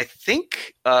 And I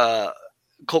think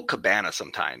Colt Cabana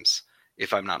sometimes,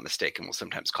 if I'm not mistaken, will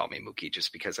sometimes call me Mookie,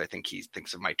 just because I think he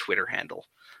thinks of my Twitter handle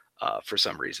for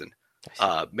some reason.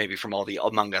 Maybe from all the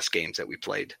Among Us games that we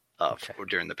played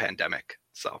during the pandemic.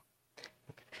 So,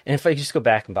 and if I just go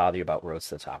back and bother you about Rhodes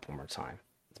to the Top one more time,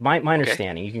 my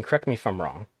understanding, you can correct me if I'm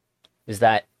wrong, is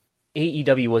that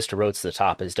AEW was to Rhodes to the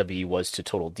Top as WWE was to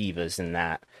Total Divas, in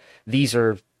that these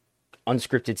are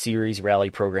unscripted series, reality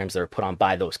programs that are put on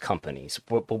by those companies.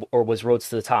 Or was Rhodes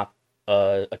to the Top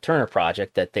a Turner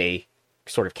project that they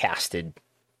sort of casted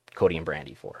Cody and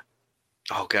Brandy for?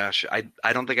 Oh gosh,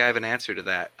 I don't think I have an answer to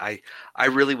that. I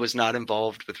really was not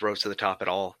involved with Rhodes to the Top at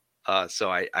all, so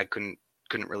I couldn't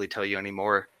really tell you any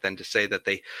more than to say that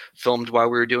they filmed while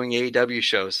we were doing AEW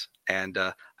shows, and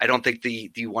I don't think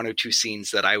the one or two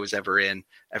scenes that I was ever in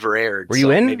ever aired. Were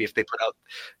you in? Maybe if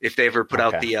they ever put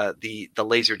out the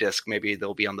laser disc, maybe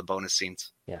they'll be on the bonus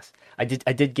scenes. Yes, I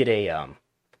did get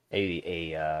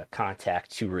a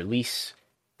contact to release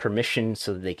permission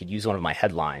so that they could use one of my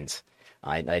headlines.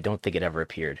 I don't think it ever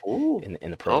appeared in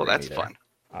the program. Oh, that's either.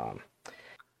 fun.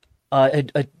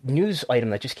 A news item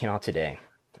that just came out today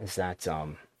is that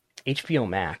HBO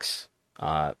Max,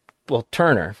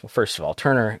 Turner, first of all,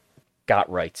 Turner got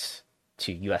rights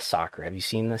to U.S. Soccer. Have you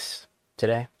seen this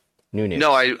today? New news.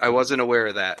 No, I wasn't aware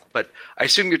of that, but I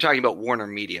assume you're talking about Warner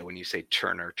Media when you say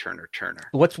Turner.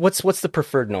 What's the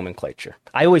preferred nomenclature?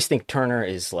 I always think Turner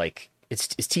is like it's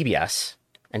TBS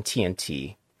and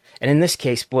TNT. And in this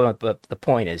case, but the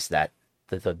point is that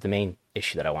the main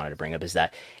issue that I wanted to bring up is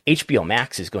that HBO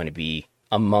Max is going to be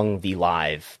among the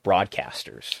live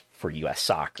broadcasters for U.S.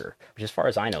 Soccer, which, as far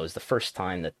as I know, is the first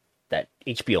time that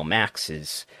HBO Max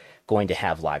is going to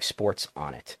have live sports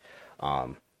on it,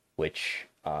 which,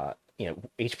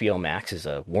 HBO Max is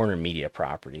a Warner Media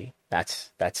property.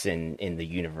 That's in the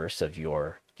universe of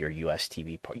your US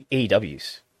TV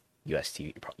AEW's US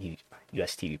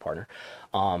TV partner.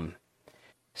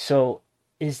 So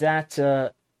is that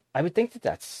I would think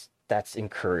that's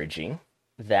encouraging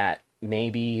that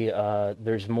maybe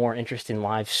there's more interest in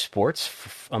live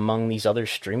sports among these other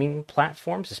streaming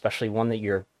platforms, especially one that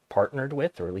you're partnered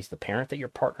with, or at least the parent that you're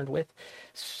partnered with,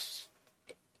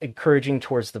 encouraging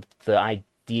towards the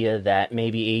idea that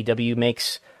maybe AEW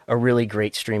makes a really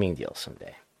great streaming deal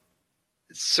someday.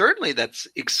 Certainly that's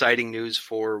exciting news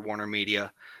for Warner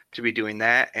Media to be doing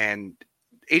that. And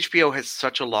HBO has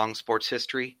such a long sports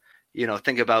history.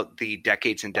 Think about the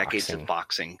decades and decades of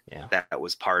boxing that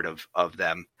was part of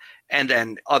them. And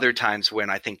then other times when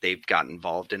I think they've gotten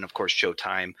involved in, of course,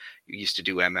 Showtime used to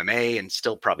do MMA and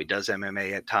still probably does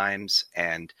MMA at times.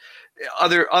 And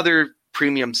other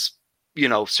premiums,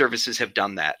 services have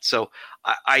done that. So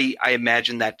I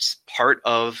imagine that's part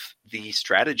of the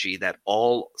strategy that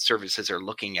all services are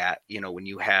looking at. When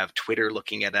you have Twitter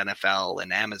looking at NFL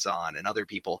and Amazon and other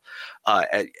people,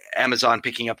 Amazon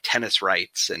picking up tennis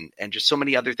rights and just so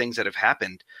many other things that have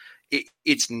happened,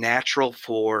 it's natural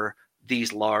for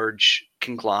these large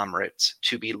conglomerates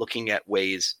to be looking at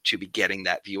ways to be getting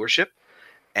that viewership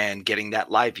and getting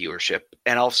that live viewership,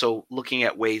 and also looking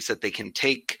at ways that they can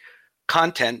take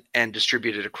content and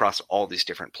distribute it across all these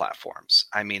different platforms.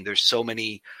 I mean, there's so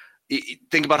many.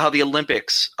 Think about how the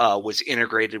Olympics was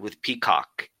integrated with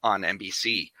Peacock on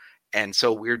NBC. And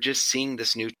so we're just seeing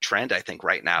this new trend, I think,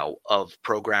 right now of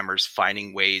programmers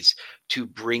finding ways to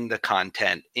bring the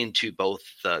content into both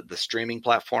the streaming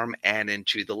platform and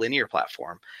into the linear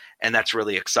platform. And that's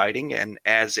really exciting. And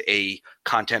as a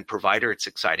content provider, it's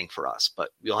exciting for us.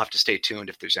 But you'll have to stay tuned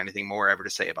if there's anything more ever to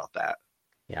say about that.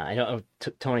 Yeah, I know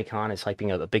Tony Khan is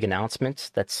hyping a big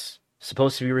announcement that's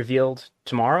supposed to be revealed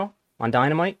tomorrow on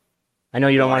Dynamite. I know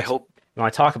you don't want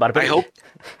to talk about it, but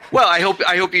I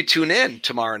hope you tune in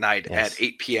tomorrow night at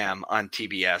 8 p.m. on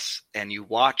TBS and you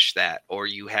watch that, or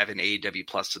you have an AEW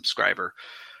Plus subscriber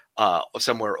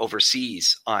somewhere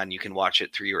overseas you can watch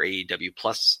it through your AEW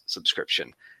Plus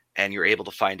subscription, and you're able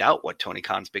to find out what Tony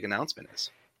Khan's big announcement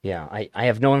is. Yeah, I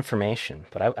have no information,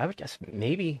 but I would guess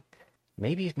maybe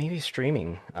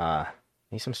streaming,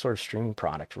 maybe some sort of streaming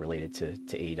product related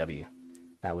to AEW.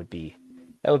 That would be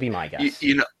my guess.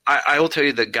 I will tell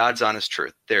you the God's honest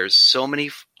truth. There's so many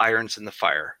irons in the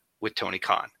fire with Tony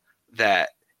Khan that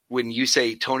when you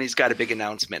say Tony's got a big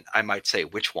announcement, I might say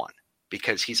which one,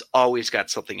 because he's always got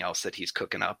something else that he's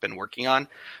cooking up and working on.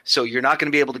 So you're not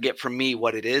going to be able to get from me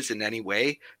what it is in any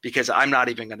way, because I'm not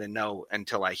even going to know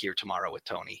until I hear tomorrow with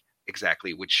Tony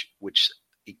exactly which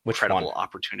incredible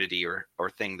opportunity or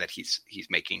thing that he's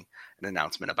making an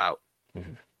announcement about.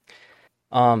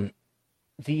 Mm-hmm.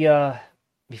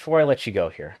 Before I let you go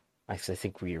here, I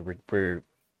think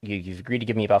you've agreed to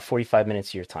give me about 45 minutes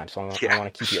of your time, so I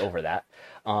want to keep you over that.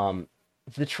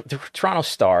 The Toronto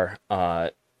Star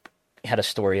had a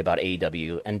story about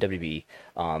AEW and WWE.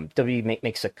 WWE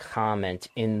makes a comment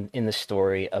in the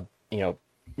story of,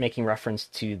 making reference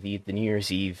to the New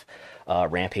Year's Eve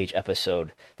Rampage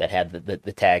episode that had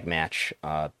the tag match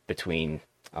between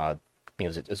it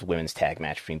was a women's tag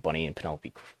match between Bunny and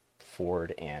Penelope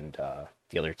Ford, and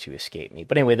the other two escaped me.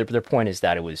 But anyway, their point is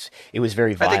that it was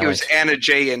very violent. I think it was Anna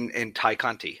Jay and Ty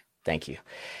Conti. Thank you.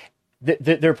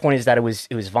 Their point is that it was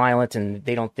violent, and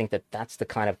they don't think that that's the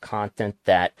kind of content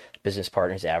that business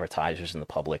partners, advertisers, and the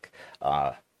public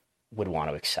would want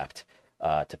to accept.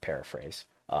 To paraphrase,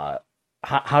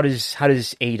 how does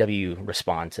AEW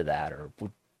respond to that, or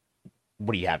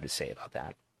what do you have to say about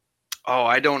that? Oh,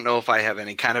 I don't know if I have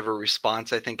any kind of a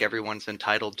response. I think everyone's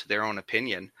entitled to their own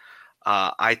opinion.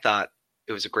 I thought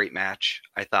it was a great match.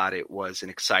 I thought it was an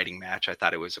exciting match. I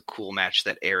thought it was a cool match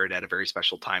that aired at a very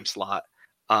special time slot.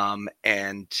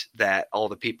 And that all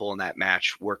the people in that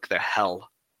match worked the hell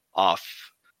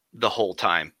off the whole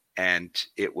time. And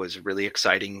it was a really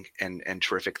exciting and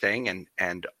terrific thing.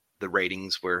 And the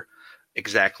ratings were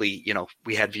exactly,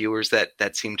 we had viewers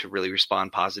that seemed to really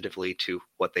respond positively to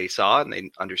what they saw, and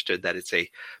they understood that it's a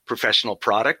professional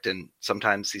product, and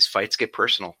sometimes these fights get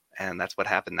personal, and that's what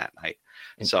happened that night.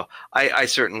 And so I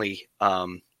certainly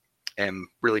am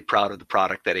really proud of the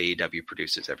product that AEW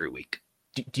produces every week.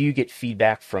 Do you get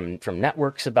feedback from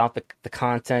networks about the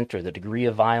content or the degree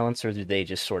of violence, or do they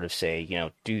just sort of say,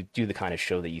 do the kind of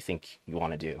show that you think you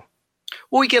want to do?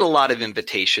 Well, we get a lot of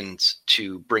invitations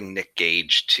to bring Nick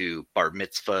Gage to bar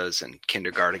mitzvahs and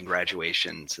kindergarten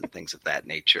graduations and things of that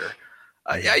nature.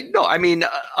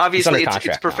 Obviously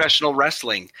it's professional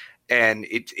wrestling, and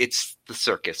it's the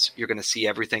circus. You're going to see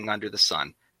everything under the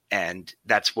sun. And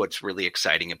that's what's really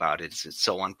exciting about it. It's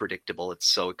so unpredictable. It's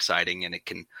so exciting, and it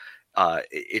can,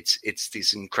 it's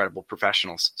these incredible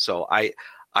professionals. So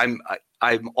I'm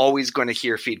always going to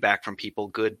hear feedback from people,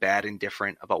 good, bad,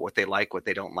 indifferent, about what they like, what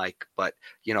they don't like. But,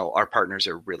 you know, our partners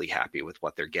are really happy with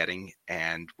what they're getting,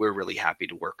 and we're really happy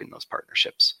to work in those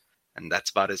partnerships. And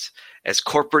that's about as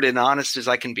corporate and honest as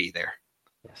I can be there.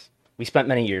 Yes. We spent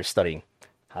many years studying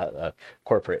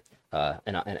corporate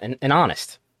and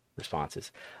honest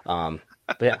responses. But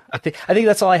yeah, I think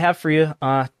that's all I have for you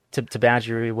to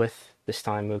badger you with this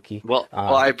time, Mookie. Well,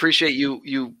 I appreciate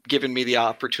you giving me the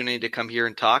opportunity to come here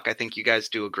and talk. I think you guys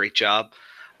do a great job.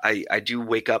 I do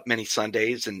wake up many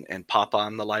Sundays and pop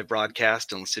on the live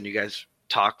broadcast and listen to you guys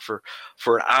talk for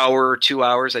an hour or 2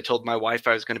 hours. I told my wife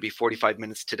I was going to be 45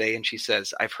 minutes today, and she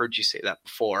says, I've heard you say that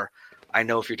before. I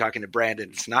know if you're talking to Brandon,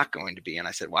 it's not going to be. And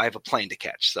I said, well, I have a plane to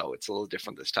catch, so it's a little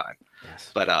different this time.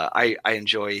 Yes. But I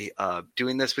enjoy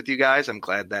doing this with you guys. I'm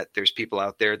glad that there's people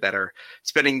out there that are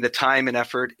spending the time and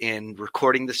effort in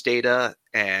recording this data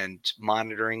and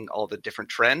monitoring all the different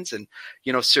trends and,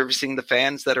 you know, servicing the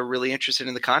fans that are really interested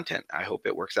in the content. I hope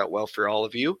it works out well for all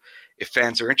of you. If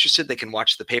fans are interested, they can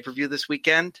watch the pay-per-view this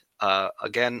weekend,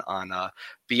 again on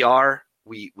VR.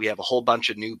 We have a whole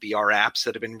bunch of new VR apps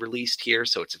that have been released here,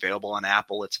 so it's available on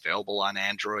Apple, it's available on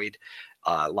Android.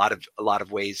 A lot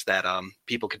of ways that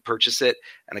people could purchase it.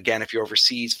 And again, if you're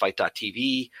overseas,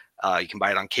 Fight.tv, you can buy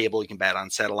it on cable, you can buy it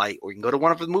on satellite, or you can go to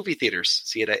one of the movie theaters,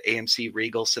 see it at AMC,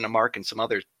 Regal, Cinemark, and some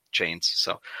other chains.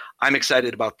 So I'm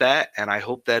excited about that, and I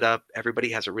hope that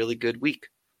everybody has a really good week.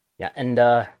 Yeah,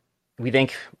 and we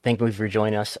thank you for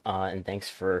joining us, and thanks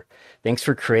for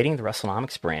creating the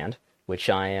WrestleNomics brand, which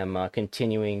I am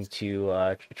continuing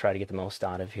to try to get the most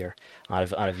out of here,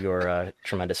 out of your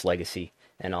tremendous legacy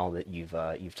and all that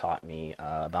you've taught me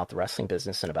about the wrestling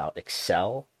business and about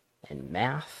Excel and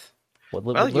math.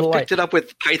 Well, you picked it up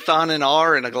with Python and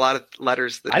R and a lot of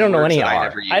letters. I don't know any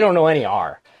R. I don't know any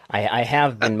R. I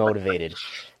have been motivated.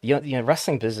 The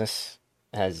wrestling business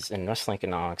and wrestling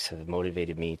economics have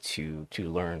motivated me to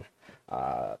learn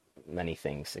many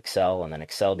things. Excel, and then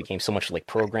Excel became so much like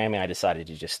programming, I decided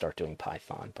to just start doing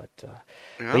Python. But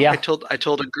yeah, I told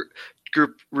a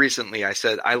group recently, I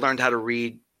said I learned how to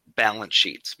read balance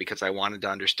sheets because I wanted to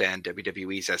understand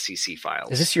WWE's SEC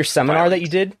files. Is this your seminar that you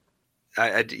did?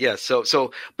 Yeah.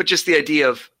 So, but just the idea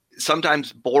of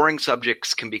sometimes boring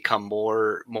subjects can become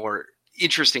more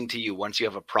interesting to you once you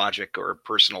have a project or a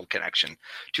personal connection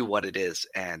to what it is,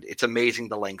 and it's amazing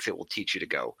the lengths it will teach you to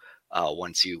go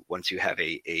once you have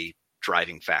a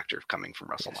driving factor coming from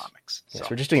WrestleNomics. Yes,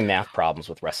 we're just doing math problems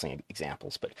with wrestling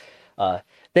examples. But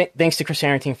thanks to Chris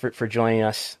Harrington for joining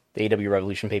us. The AEW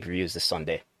Revolution pay-per-view is this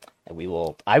Sunday,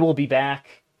 and I will be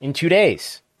back in 2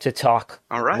 days to talk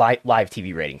live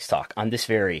TV ratings talk on this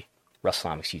very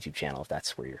WrestleNomics YouTube channel, if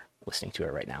that's where you're listening to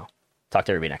it right now. Talk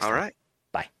to everybody next time. All right.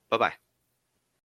 Bye. Bye-bye.